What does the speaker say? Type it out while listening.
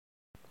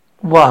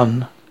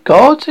1.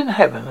 Gods in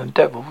heaven and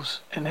devils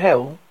in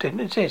hell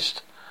didn't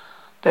exist.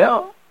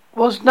 There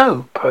was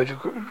no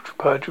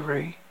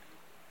purgatory.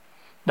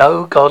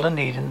 No Garden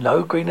Eden,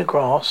 no greener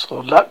grass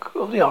or luck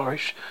of the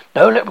Irish,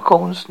 no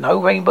leprechauns,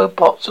 no rainbow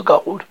pots of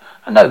gold,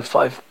 and no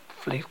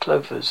five-leaf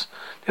clovers.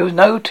 There was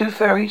no tooth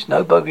fairies,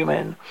 no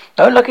bogeymen,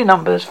 no lucky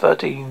numbers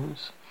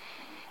 13s,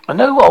 and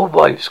no old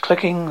wives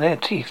clicking their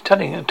teeth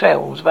telling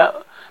tales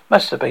about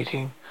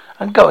masturbating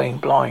and going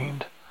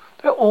blind.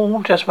 They're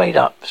all just made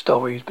up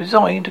stories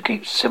designed to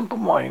keep simple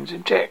minds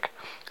in check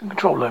and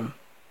control them.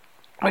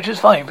 Which is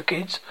fine for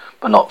kids,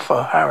 but not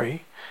for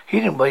Harry. He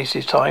didn't waste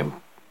his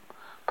time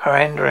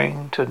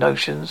pandering to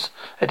notions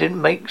that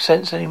didn't make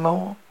sense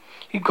anymore.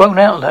 He'd grown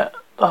out of that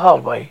the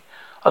hard way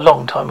a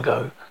long time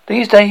ago.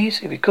 These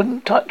days, if he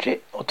couldn't touch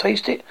it, or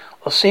taste it,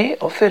 or see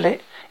it, or feel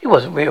it, it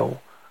wasn't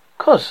real.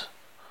 Cause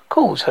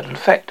had an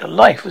effect, and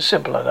life was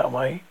simpler that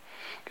way.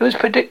 It was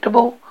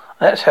predictable.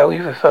 That's how he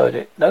preferred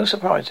it. No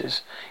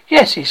surprises.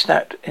 Yes, he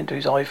snapped into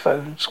his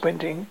iPhone,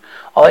 squinting,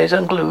 eyes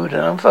unglued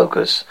and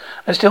unfocused,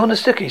 and still on the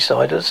sticky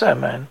side of the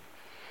Sandman.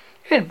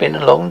 It had been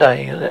a long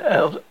day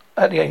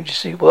at the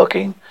agency,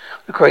 working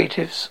with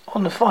creatives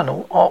on the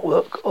final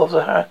artwork of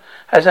the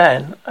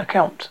Hazan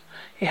account.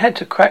 He had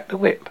to crack the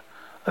whip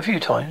a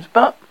few times,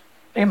 but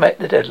he met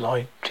the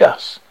deadline.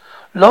 Just.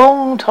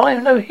 Long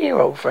time no hear,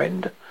 old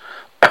friend.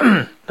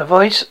 The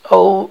voice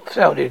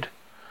sounded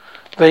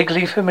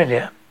vaguely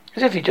familiar.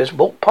 As if he just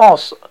walked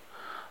past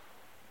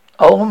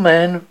old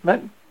man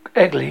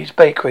McEgley's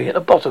bakery at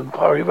the bottom of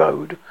Prairie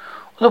Road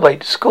on the way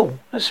to school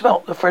and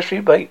smelt the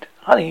freshly baked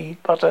honey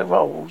butter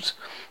rolls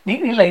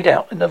neatly laid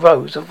out in the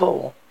rows of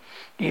four.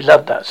 He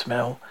loved that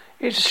smell.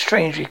 It's a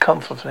strangely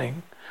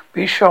comforting,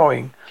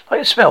 reassuring,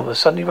 like the smell of a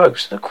Sunday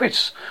roast in a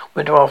crisp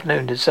winter afternoon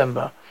in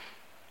December.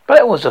 But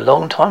that was a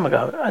long time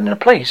ago, and in a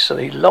place that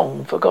he'd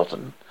long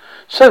forgotten.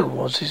 So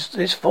was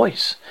this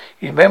voice.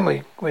 His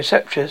memory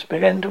receptors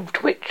began to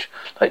twitch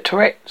like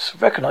Tourette's,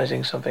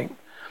 recognizing something.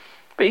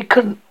 But he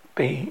couldn't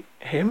be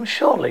him,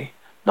 surely.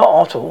 Not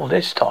after all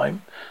this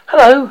time.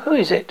 Hello, who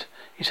is it?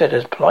 He said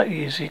as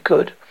politely as he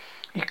could.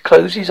 He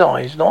closed his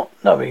eyes, not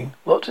knowing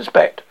what to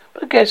expect,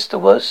 but guessed the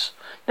worst.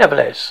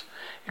 Nevertheless,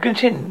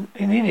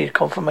 he needed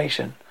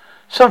confirmation.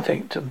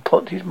 Something to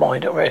put his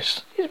mind at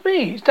rest. It's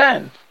me, it's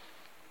Dan.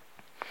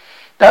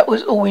 That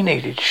was all he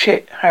needed.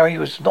 Shit, Harry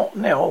was not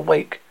now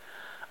awake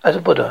as a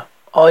Buddha,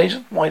 eyes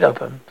wide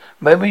open.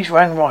 Memories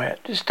ran riot,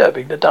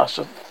 disturbing the dust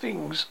of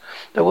things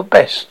that were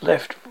best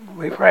left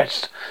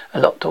repressed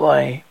and locked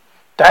away.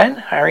 Dan,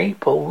 Harry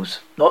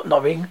paused, not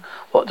knowing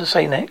what to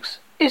say next.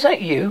 Is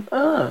that you?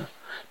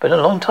 Been a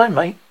long time,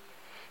 mate.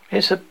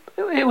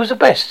 It was the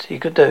best he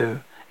could do.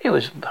 He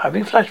was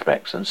having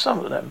flashbacks, and some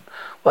of them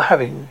were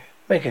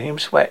making him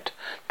sweat.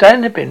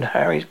 Dan had been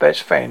Harry's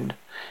best friend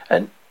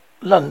at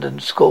London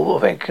School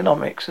of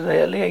Economics in the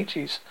early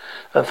 80s.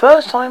 The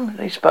first time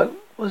they spoke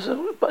was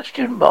a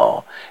student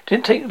bar. It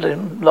didn't take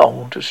them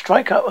long to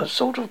strike up a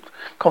sort of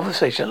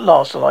conversation that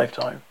lasts a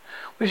lifetime,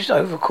 which is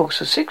over a course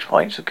of 6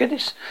 pints of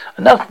Guinness,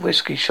 enough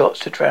whiskey shots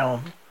to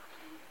drown.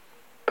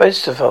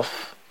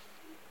 Bestavoff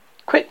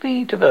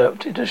quickly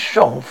developed into a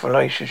strong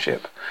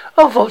relationship.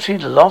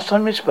 Unfortunately, the last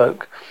time they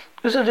spoke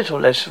was a little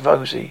less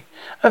rosy,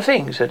 and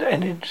things had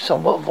ended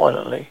somewhat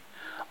violently.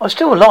 I'm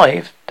still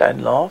alive,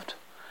 Dan laughed.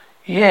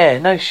 Yeah,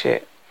 no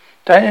shit.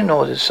 Dan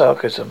ignored his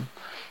sarcasm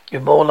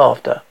with more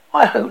laughter.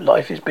 I hope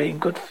life is being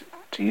good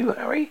to you,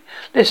 Harry.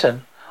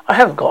 Listen, I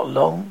haven't got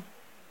long.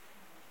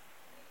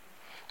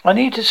 I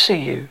need to see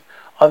you.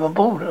 I'm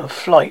aboard a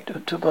flight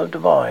to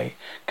Dubai.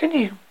 Can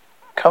you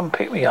come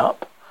pick me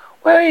up?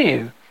 Where are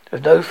you?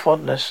 There's no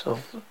fondness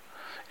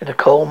in the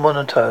cold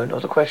monotone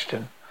of the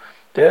question.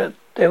 There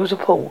was a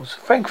pause.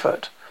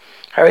 Frankfurt.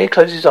 Harry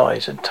closed his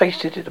eyes and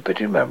tasted the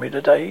bitter memory of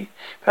the day he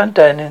found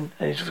Dan and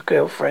his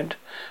girlfriend,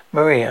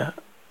 Miranda,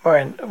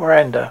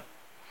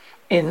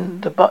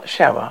 in the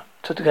shower,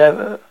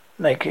 together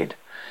naked.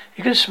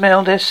 He could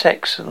smell their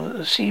sex and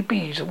the sea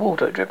beads of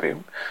water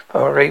dripping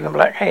from her raven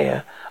black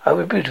hair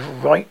over beautiful,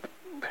 ripe,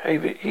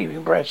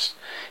 heaving breasts.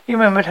 He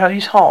remembered how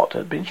his heart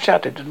had been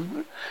shattered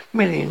in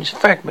millions of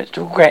fragments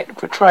of regret,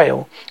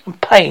 betrayal,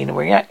 and pain and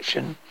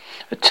reaction.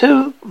 The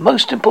two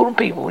most important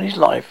people in his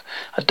life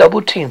had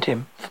double-teamed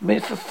him,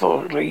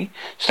 methodically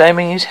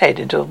slamming his head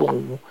into the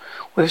wall.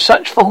 With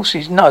such force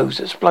his nose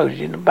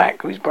exploded in the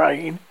back of his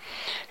brain.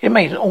 It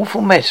made an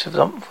awful mess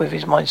with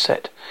his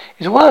mindset.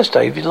 His worst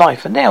day of his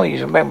life, and now he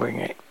was remembering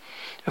it.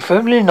 A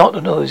familiar knot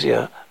of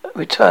nausea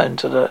returned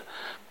to the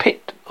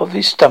pit of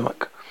his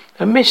stomach.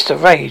 The mist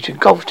of rage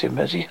engulfed him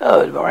as he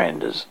heard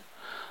Miranda's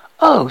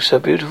 "Oh, so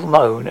beautiful"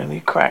 moan, and he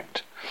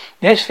cracked.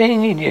 The next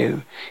thing he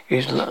knew, he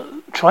was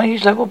trying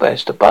his level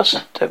best to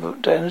bust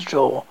Dan's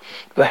jaw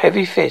with a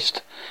heavy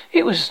fist.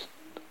 It was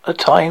a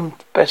time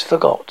best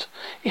forgot.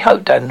 He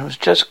hoped Dan was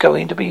just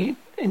going to be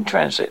in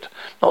transit,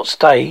 not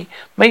stay.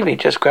 Maybe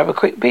just grab a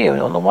quick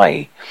beer on the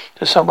way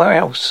to somewhere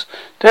else.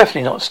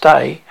 Definitely not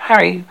stay.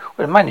 Harry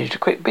would have managed a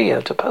quick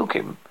beer to poke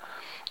him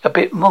a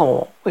bit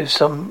more with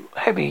some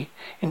heavy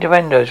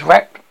innuendos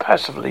wrapped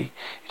passively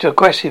into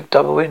aggressive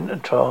double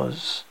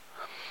intros.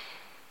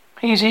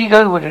 His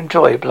ego would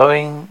enjoy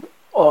blowing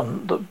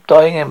on the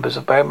dying embers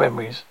of bad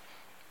memories.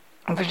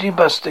 And visiting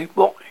busted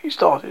what he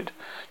started.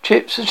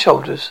 Chips and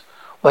shoulders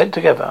went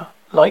together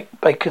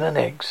like bacon and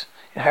eggs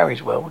in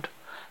Harry's world.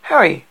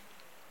 Harry!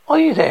 Are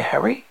you there,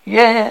 Harry?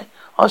 Yeah,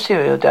 I was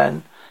here,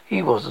 Dan.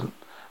 He wasn't.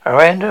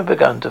 Miranda had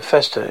begun to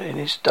fester in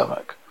his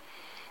stomach.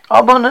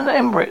 I'm on an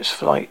Emirates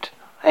flight.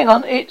 Hang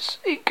on, it's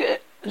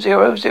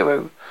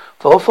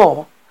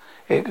 0044.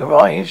 It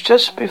arrives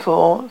just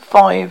before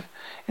 5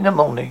 in the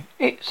morning.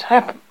 It's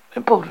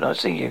important I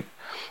see you.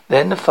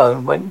 Then the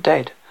phone went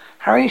dead.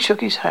 Harry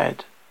shook his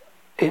head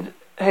in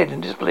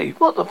disbelief.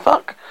 What the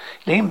fuck?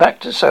 He leaned back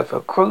to the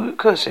sofa,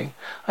 cursing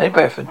under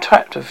breath, and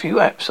tapped a few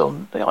apps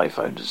on the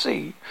iPhone to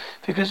see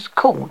if he could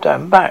call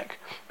Dan back.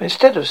 But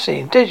instead of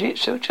seeing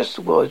digits, it was just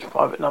the word's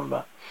private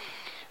number.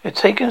 It had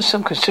taken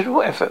some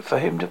considerable effort for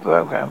him to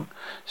program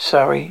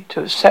Sari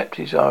to accept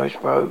his Irish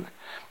brogue,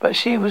 but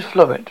she was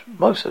fluent,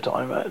 most of the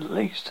time at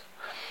least.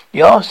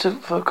 He asked her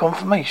for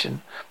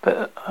confirmation,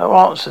 but her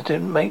answer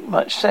didn't make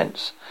much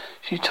sense.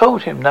 She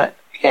told him that,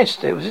 yes,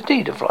 there was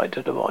indeed a flight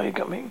to Dubai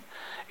coming.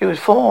 It was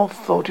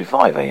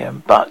 4:45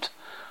 a.m., but,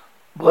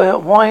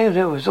 well, why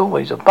there was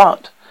always a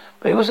but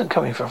he wasn't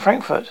coming from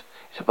Frankfurt. He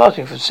was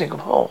departing from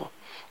Singapore.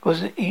 It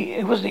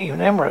wasn't even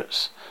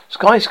Emirates.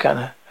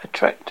 Skyscanner had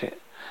tracked it.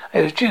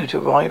 It was due to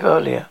arrive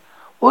earlier.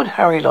 Would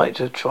Harry like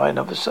to try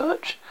another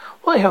search?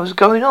 What the hell was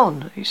going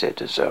on? He said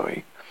to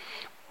Zoe.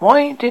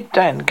 Why did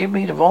Dan give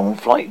me the wrong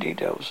flight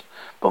details?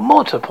 But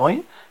more to the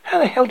point, how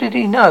the hell did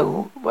he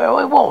know where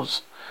I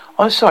was?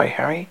 I'm sorry,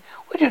 Harry.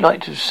 Would you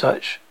like to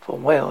search for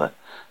where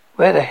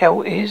the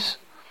hell is?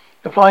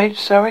 Replied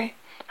Zoe.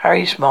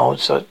 Harry smiled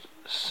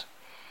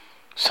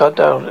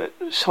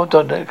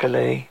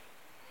sardonically.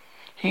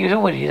 He was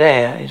already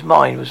there. His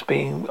mind was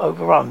being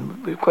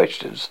overrun with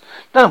questions,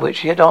 none of which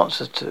he had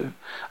answers to,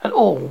 and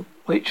all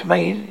which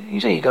made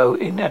his ego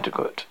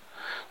inadequate.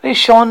 They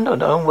shone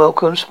an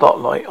unwelcome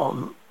spotlight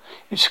on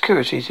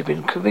insecurities had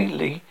been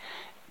conveniently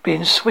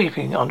been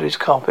sweeping under his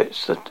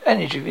carpets. The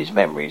energy of his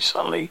memories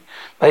suddenly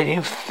made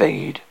him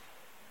feel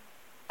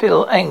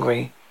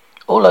angry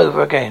all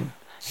over again.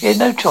 He had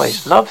no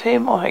choice, love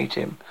him or hate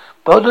him.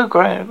 Bodo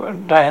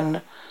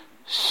Dan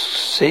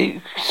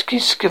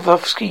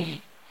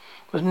Skivovsky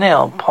was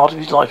now part of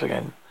his life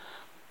again.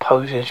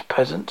 Polish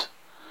peasant.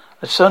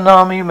 A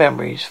tsunami of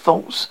memories,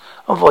 thoughts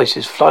and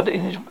voices flooded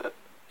in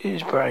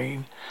his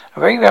brain. A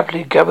very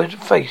rapidly gathered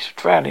face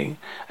drowning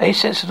any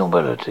sense of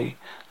normality,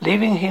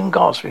 leaving him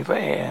gasping for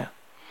air.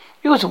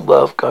 It wasn't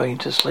worth going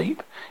to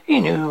sleep. He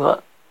knew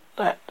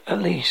that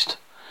at least.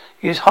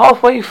 He was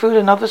halfway through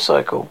another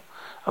cycle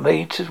and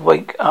made to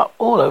wake up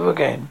all over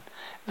again.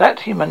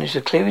 That he managed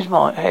to clear his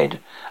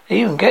head and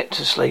even get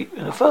to sleep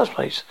in the first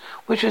place,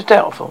 which was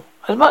doubtful.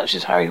 As much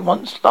as Harry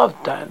once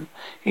loved Dan,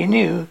 he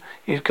knew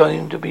he was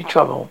going to be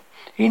trouble.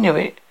 He knew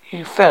it.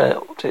 He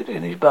felt it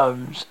in his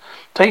bones,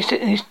 tasted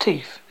it in his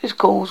teeth. This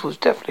cause was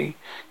definitely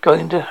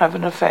going to have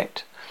an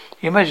effect.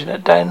 He imagined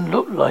that Dan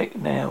looked like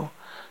now,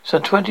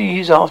 some 20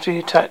 years after he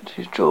attacked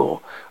his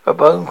jaw, a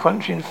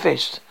bone-crunching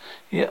fist.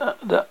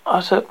 The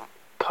utter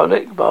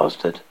public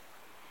bastard.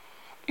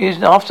 He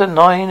was after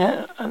 9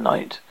 at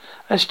night,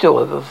 and still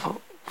over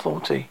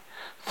 40.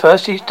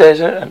 Thirsty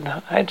desert and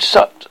had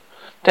sucked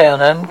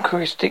down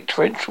uncharacteristic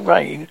torrential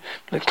rain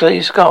from the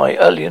clear sky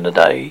early in the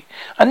day,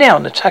 and now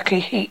in the tacky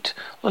heat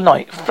of the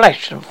night,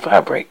 flesh and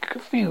fabric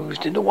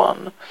fused into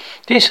one.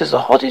 This is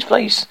the hottest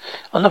place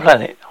on the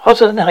planet,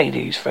 hotter than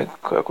Hades,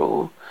 Frank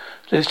Kirkle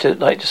used to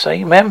like to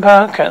say.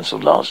 Manpower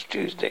cancelled last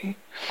Tuesday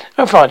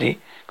and Friday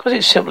because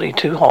it's simply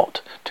too hot,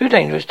 too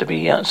dangerous to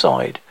be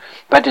outside.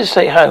 Better to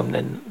stay home,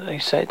 then, they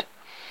said.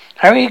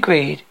 Harry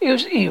agreed. It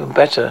was even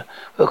better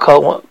with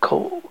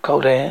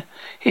cold air.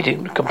 He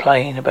didn't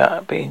complain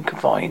about being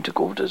confined to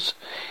quarters.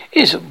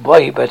 It's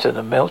way better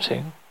than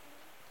melting.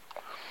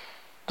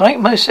 Like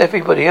most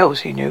everybody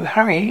else he knew,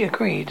 Harry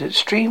agreed that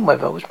extreme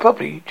weather was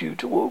probably due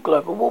to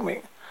global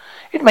warming.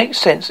 It makes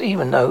sense,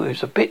 even though it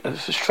was a bit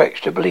of a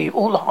stretch to believe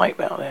all the hype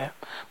out there.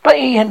 But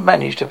he had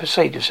managed to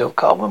persuade himself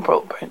carbon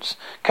footprints,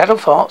 cattle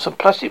farts and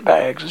plastic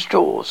bags and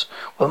straws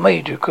were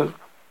major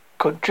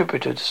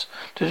contributors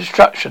to the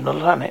destruction of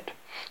the planet.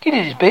 He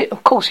did his bit,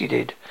 of course he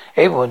did.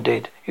 Everyone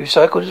did. He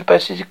recycled as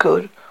best as he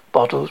could.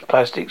 Bottles,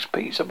 plastics,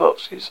 pizza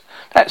boxes,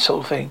 that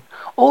sort of thing.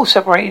 All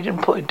separated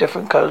and put in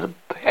different coloured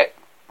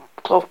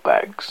cloth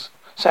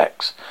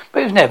sacks.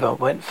 But it never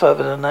went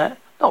further than that.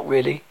 Not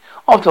really.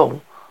 After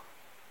all,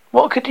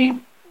 what could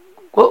he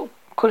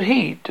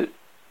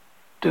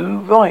do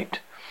right?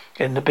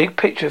 In the big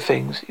picture of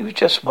things, he was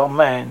just one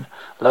man,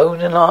 alone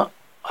in an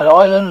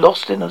island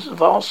lost in a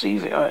vast sea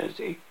of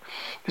humanity.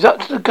 It was up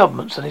to the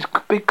governments and his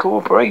big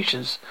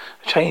corporations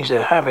to change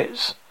their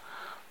habits.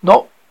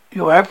 Not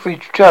your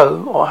average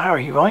Joe or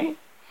Harry, right?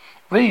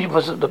 Really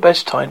wasn't the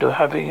best time to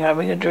having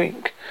a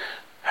drink.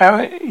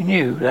 Harry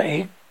knew that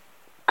he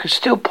could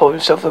still pour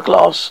himself a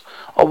glass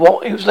of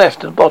what was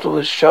left, and the bottle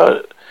was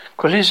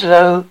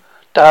Coliseo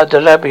da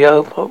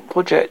Delabio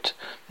Project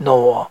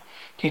Nor.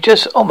 He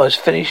just almost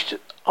finished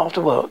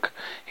after work.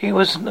 He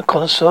wasn't a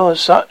connoisseur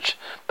as such,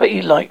 but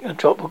he liked a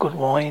drop of good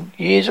wine.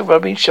 Years of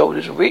rubbing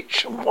shoulders,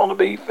 rich and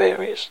wannabe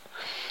various.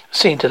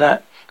 Seen to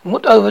that.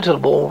 Walked over to the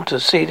wall to the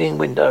ceiling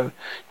window,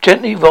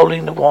 gently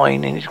rolling the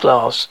wine in his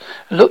glass,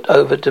 and looked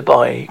over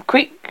Dubai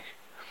Creek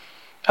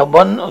and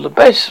one of the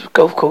best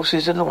golf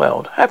courses in the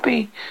world.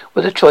 Happy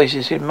with the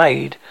choices he'd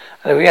made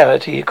and the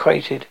reality he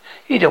created.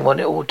 He didn't want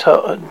it all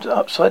turned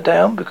upside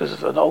down because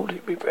of an old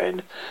hippie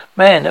friend.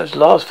 Man, that was the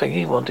last thing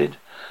he wanted.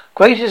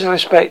 Greatest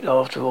respect,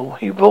 after all.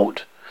 He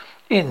brought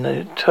in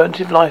the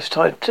alternative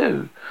lifestyle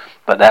too,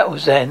 but that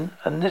was then,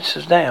 and this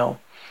is now.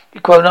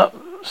 He'd grown up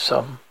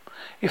some.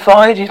 He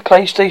fired up his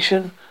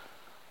PlayStation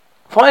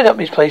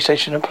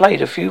and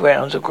played a few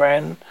rounds of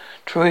Gran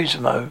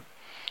Turismo,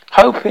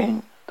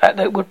 hoping that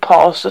it would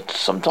pass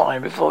some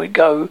time before he'd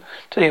go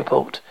to the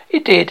airport.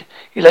 It did.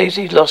 He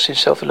lazily lost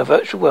himself in a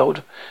virtual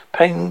world,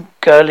 playing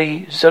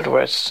girly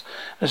Zodorets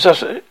and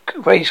exotic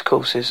race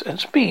courses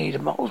and speed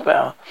and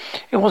horsepower.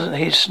 It wasn't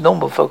his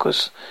normal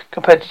focus.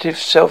 Competitive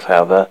self,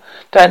 however.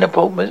 Dana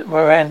brought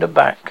Miranda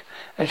back,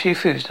 and she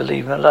refused to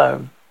leave him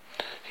alone.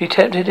 She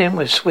tempted him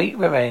with sweet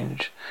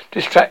revenge.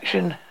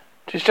 Distracted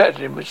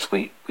him with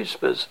sweet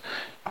whispers.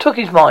 Took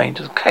his mind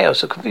to the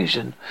chaos of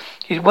confusion.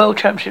 His world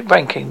championship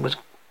ranking was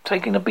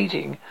taking a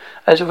beating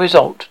as a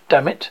result.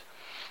 Damn it.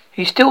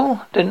 He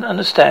still didn't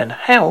understand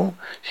how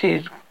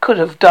she could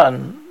have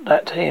done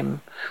that to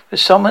him. With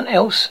someone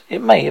else,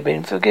 it may have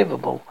been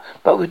forgivable.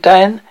 But with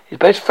Dan, his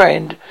best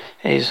friend,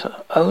 in his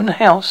own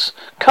house,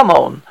 come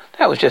on,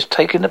 that was just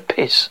taking the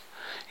piss.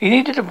 He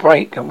needed a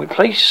break and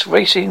replaced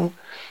racing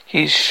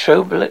his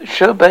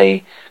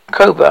Chevrolet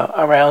Cobra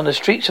around the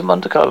streets of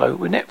Monte Carlo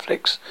with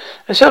Netflix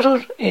and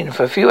settled in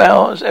for a few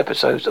hours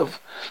episodes of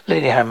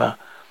Lilyhammer.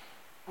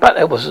 But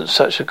that wasn't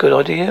such a good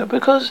idea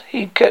because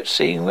he kept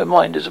seeing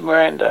reminders of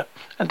Miranda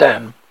and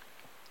Dan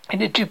in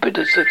the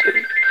Jupiter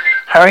City.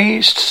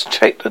 Harry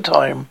checked the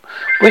time,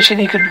 wishing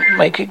he could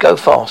make it go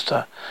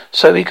faster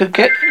so he could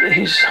get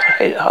his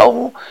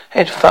whole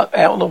head fuck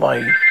out of the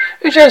way.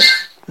 It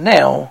was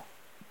now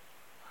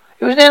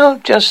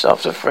just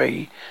after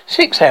 3.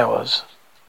 6 hours.